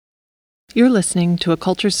You're listening to a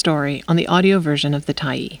culture story on the audio version of The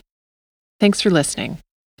Tyee. Thanks for listening.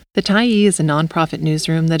 The Tyee is a nonprofit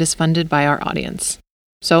newsroom that is funded by our audience.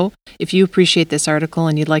 So, if you appreciate this article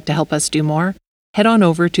and you'd like to help us do more, head on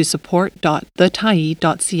over to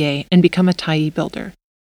support.thetyee.ca and become a Tyee builder.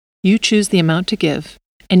 You choose the amount to give,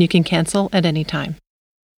 and you can cancel at any time.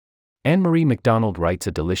 Anne-Marie MacDonald writes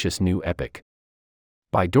a delicious new epic.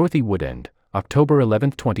 By Dorothy Woodend, October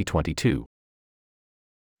 11, 2022.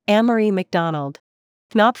 Anne-Marie MacDonald.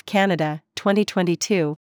 Knopf Canada,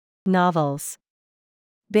 2022. Novels.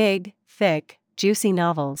 Big, thick, juicy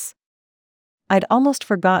novels. I'd almost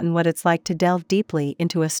forgotten what it's like to delve deeply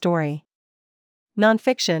into a story.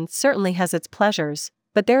 Nonfiction certainly has its pleasures,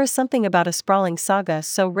 but there is something about a sprawling saga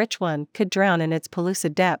so rich one could drown in its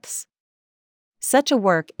pellucid depths. Such a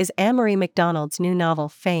work is Anne-Marie MacDonald's new novel,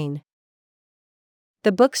 Fane.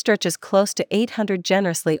 The book stretches close to 800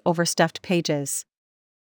 generously overstuffed pages.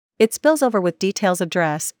 It spills over with details of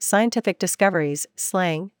dress, scientific discoveries,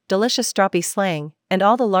 slang, delicious stroppy slang, and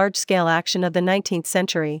all the large-scale action of the 19th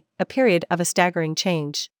century, a period of a staggering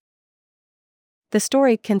change. The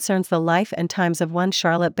story concerns the life and times of one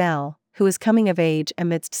Charlotte Bell, who is coming of age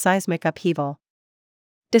amidst seismic upheaval.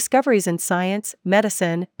 Discoveries in science,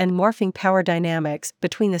 medicine, and morphing power dynamics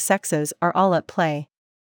between the sexes are all at play.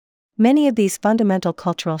 Many of these fundamental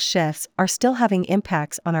cultural shifts are still having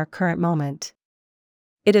impacts on our current moment.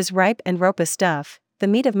 It is ripe and robust stuff, the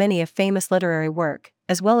meat of many a famous literary work,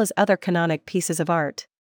 as well as other canonic pieces of art.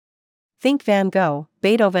 Think Van Gogh,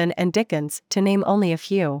 Beethoven, and Dickens, to name only a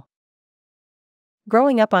few.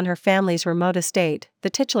 Growing up on her family's remote estate,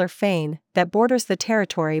 the titular Fane, that borders the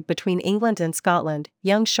territory between England and Scotland,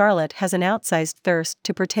 young Charlotte has an outsized thirst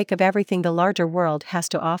to partake of everything the larger world has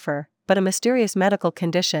to offer, but a mysterious medical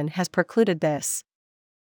condition has precluded this.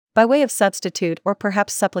 By way of substitute or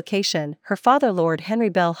perhaps supplication, her father Lord Henry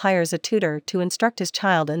Bell hires a tutor to instruct his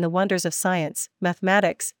child in the wonders of science,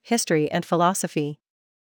 mathematics, history, and philosophy.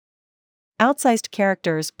 Outsized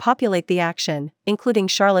characters populate the action, including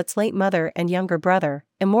Charlotte's late mother and younger brother,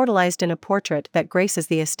 immortalized in a portrait that graces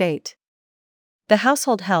the estate. The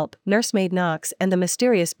household help, nursemaid Knox, and the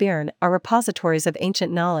mysterious Byrne are repositories of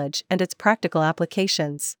ancient knowledge and its practical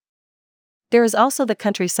applications. There is also the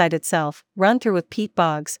countryside itself, run through with peat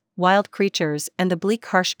bogs, wild creatures, and the bleak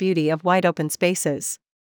harsh beauty of wide-open spaces.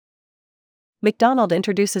 MacDonald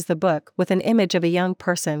introduces the book with an image of a young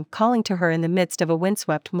person calling to her in the midst of a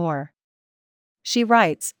windswept moor. She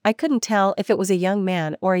writes, "I couldn't tell if it was a young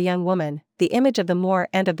man or a young woman, the image of the moor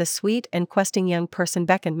and of the sweet and questing young person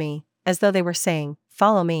beckoned me, as though they were saying,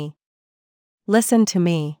 'Follow me. Listen to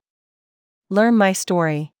me. Learn my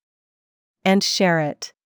story. And share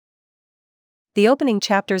it.'" The opening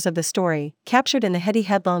chapters of the story, captured in the heady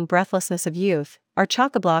headlong breathlessness of youth, are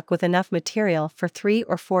chock-a-block with enough material for 3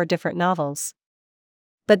 or 4 different novels.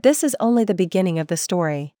 But this is only the beginning of the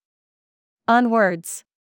story. Onwards.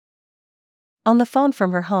 On the phone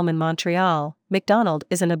from her home in Montreal, MacDonald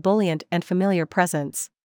is an ebullient and familiar presence.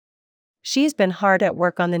 She's been hard at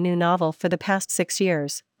work on the new novel for the past 6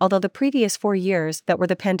 years, although the previous 4 years that were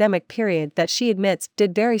the pandemic period that she admits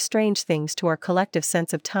did very strange things to our collective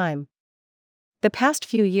sense of time. "The past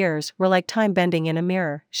few years were like time bending in a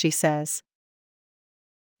mirror," she says.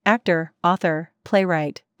 Actor, author,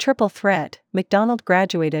 playwright, triple threat, MacDonald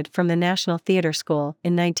graduated from the National Theatre School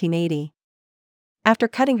in 1980. After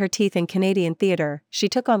cutting her teeth in Canadian theatre, she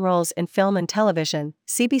took on roles in film and television,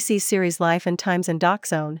 CBC series Life and Times and Doc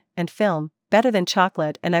Zone, and film, Better Than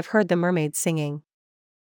Chocolate and I've Heard the Mermaids Singing.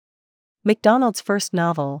 MacDonald's first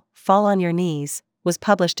novel, Fall on Your Knees, was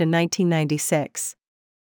published in 1996.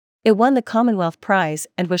 It won the Commonwealth Prize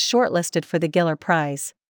and was shortlisted for the Giller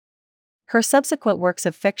Prize. Her subsequent works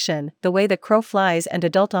of fiction, The Way the Crow Flies and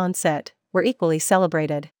Adult Onset, were equally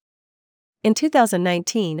celebrated. In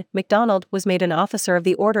 2019, MacDonald was made an Officer of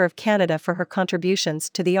the Order of Canada for her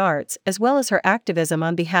contributions to the arts as well as her activism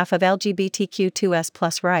on behalf of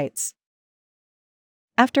LGBTQ2S+ rights.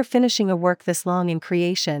 After finishing a work this long in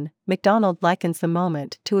creation, MacDonald likens the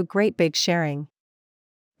moment to a great big sharing.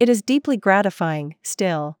 "It is deeply gratifying,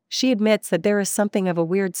 still," she admits that there is something of a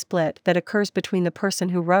weird split that occurs between the person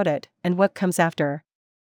who wrote it and what comes after.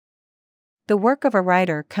 The work of a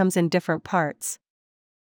writer comes in different parts.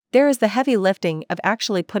 There is the heavy lifting of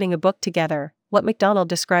actually putting a book together, what MacDonald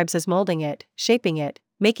describes as molding it, shaping it,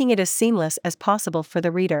 making it as seamless as possible for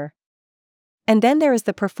the reader. And then there is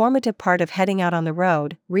the performative part of heading out on the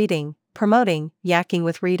road, reading, promoting, yakking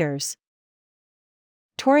with readers.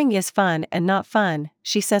 "Touring is fun and not fun,"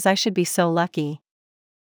 she says. "I should be so lucky.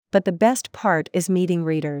 But the best part is meeting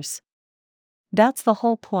readers. That's the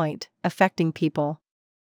whole point, affecting people.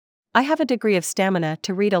 I have a degree of stamina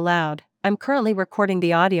to read aloud, I'm currently recording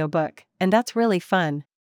the audiobook, and that's really fun.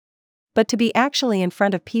 But to be actually in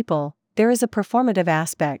front of people, there is a performative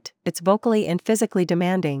aspect, it's vocally and physically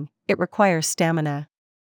demanding, it requires stamina.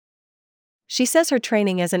 She says her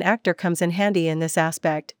training as an actor comes in handy in this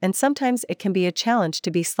aspect, and sometimes it can be a challenge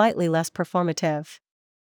to be slightly less performative.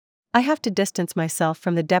 I have to distance myself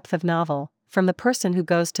from the depth of novel, from the person who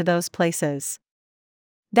goes to those places.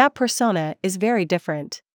 That persona is very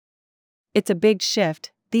different. It's a big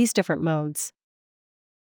shift, these different modes.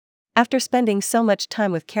 After spending so much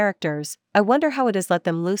time with characters, I wonder how it is let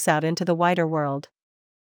them loose out into the wider world.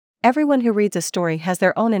 Everyone who reads a story has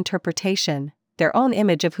their own interpretation, their own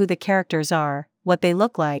image of who the characters are, what they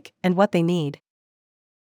look like, and what they need.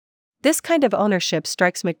 This kind of ownership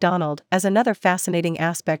strikes MacDonald as another fascinating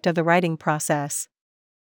aspect of the writing process.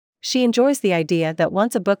 She enjoys the idea that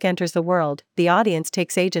once a book enters the world, the audience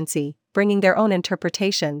takes agency, bringing their own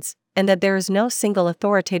interpretations, and that there is no single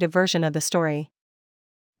authoritative version of the story.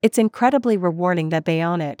 It's incredibly rewarding that they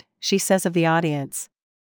own it, she says of the audience.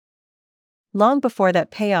 Long before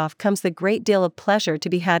that payoff comes the great deal of pleasure to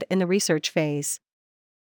be had in the research phase.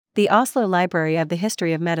 The Oslo Library of the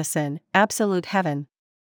History of Medicine, absolute heaven.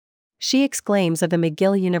 She exclaims of the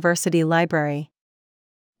McGill University Library.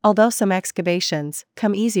 Although some excavations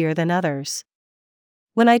come easier than others.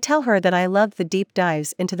 When I tell her that I love the deep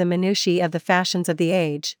dives into the minutiae of the fashions of the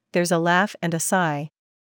age, there's a laugh and a sigh.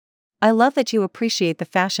 I love that you appreciate the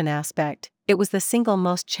fashion aspect, it was the single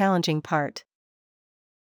most challenging part.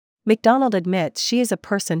 MacDonald admits she is a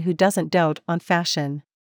person who doesn't dote on fashion.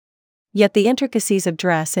 Yet the intricacies of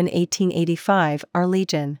dress in 1885 are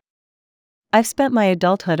legion. I've spent my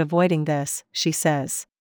adulthood avoiding this, she says.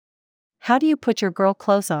 How do you put your girl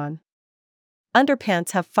clothes on?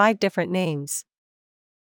 Underpants have 5 different names.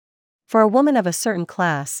 For a woman of a certain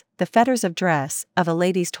class, the fetters of dress, of a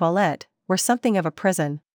lady's toilette, were something of a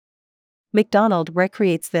prison. MacDonald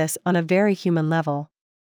recreates this on a very human level.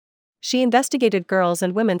 She investigated girls'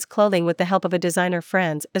 and women's clothing with the help of a designer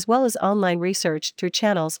friends as well as online research through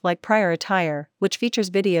channels like Prior Attire, which features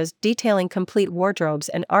videos detailing complete wardrobes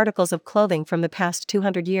and articles of clothing from the past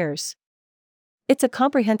 200 years. It's a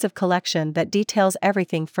comprehensive collection that details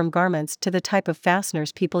everything from garments to the type of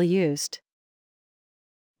fasteners people used.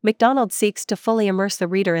 MacDonald seeks to fully immerse the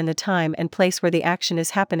reader in the time and place where the action is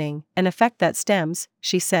happening, an effect that stems,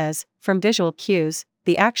 she says, from visual cues,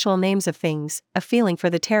 the actual names of things, a feeling for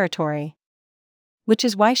the territory. Which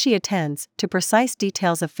is why she attends to precise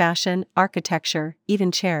details of fashion, architecture,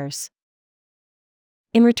 even chairs.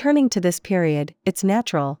 In returning to this period, it's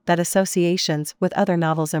natural that associations with other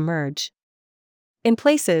novels emerge. In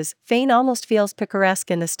places, Fane almost feels picaresque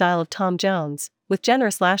in the style of Tom Jones, with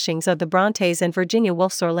generous lashings of the Brontes and Virginia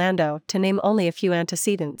Woolf's Orlando, to name only a few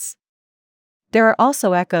antecedents. There are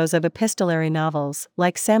also echoes of epistolary novels,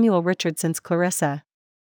 like Samuel Richardson's Clarissa.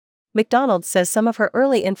 MacDonald says some of her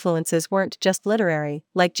early influences weren't just literary,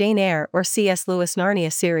 like Jane Eyre or C.S. Lewis'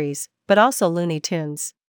 Narnia series, but also Looney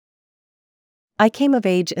Tunes. I came of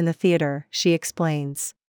age in the theater, she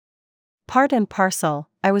explains. Part and parcel,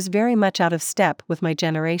 I was very much out of step with my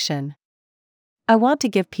generation. I want to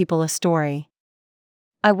give people a story.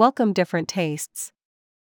 I welcome different tastes.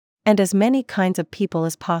 And as many kinds of people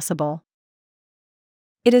as possible.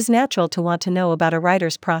 It is natural to want to know about a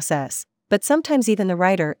writer's process, but sometimes even the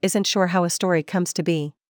writer isn't sure how a story comes to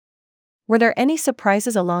be. Were there any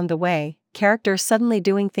surprises along the way, characters suddenly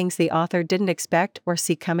doing things the author didn't expect or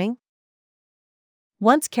see coming?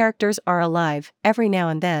 Once characters are alive, every now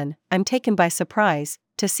and then, I'm taken by surprise,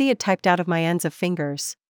 to see it typed out of my ends of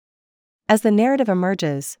fingers. As the narrative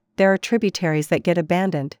emerges, there are tributaries that get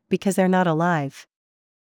abandoned because they're not alive.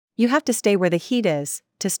 You have to stay where the heat is,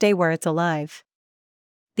 to stay where it's alive.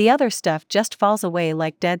 The other stuff just falls away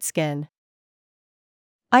like dead skin.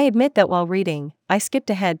 I admit that while reading, I skipped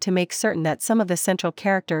ahead to make certain that some of the central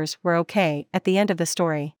characters were okay at the end of the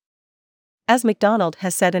story. As MacDonald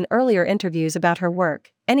has said in earlier interviews about her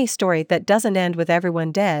work, any story that doesn't end with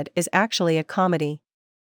everyone dead is actually a comedy.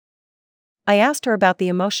 I asked her about the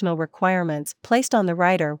emotional requirements placed on the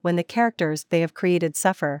writer when the characters they have created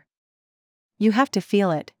suffer. You have to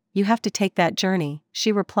feel it, you have to take that journey,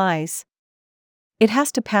 she replies. It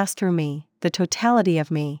has to pass through me, the totality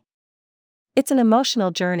of me. It's an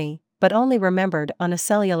emotional journey, but only remembered on a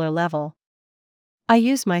cellular level. I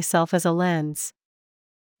use myself as a lens.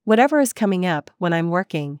 Whatever is coming up when I'm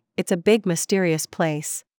working, it's a big mysterious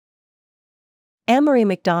place. Anne-Marie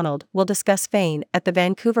MacDonald will discuss Fane at the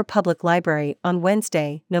Vancouver Public Library on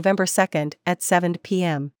Wednesday, November 2nd at 7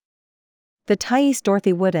 p.m. The Tyie's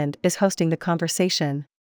Dorothy Woodend is hosting the conversation.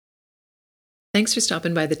 Thanks for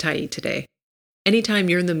stopping by the Tyie today. Anytime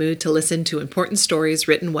you're in the mood to listen to important stories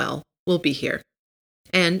written well, we'll be here.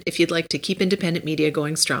 And if you'd like to keep independent media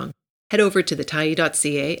going strong, head over to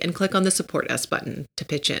thetyee.ca and click on the Support Us button to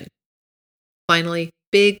pitch in. Finally,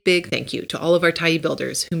 big thank you to all of our Tyee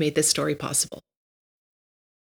builders who made this story possible.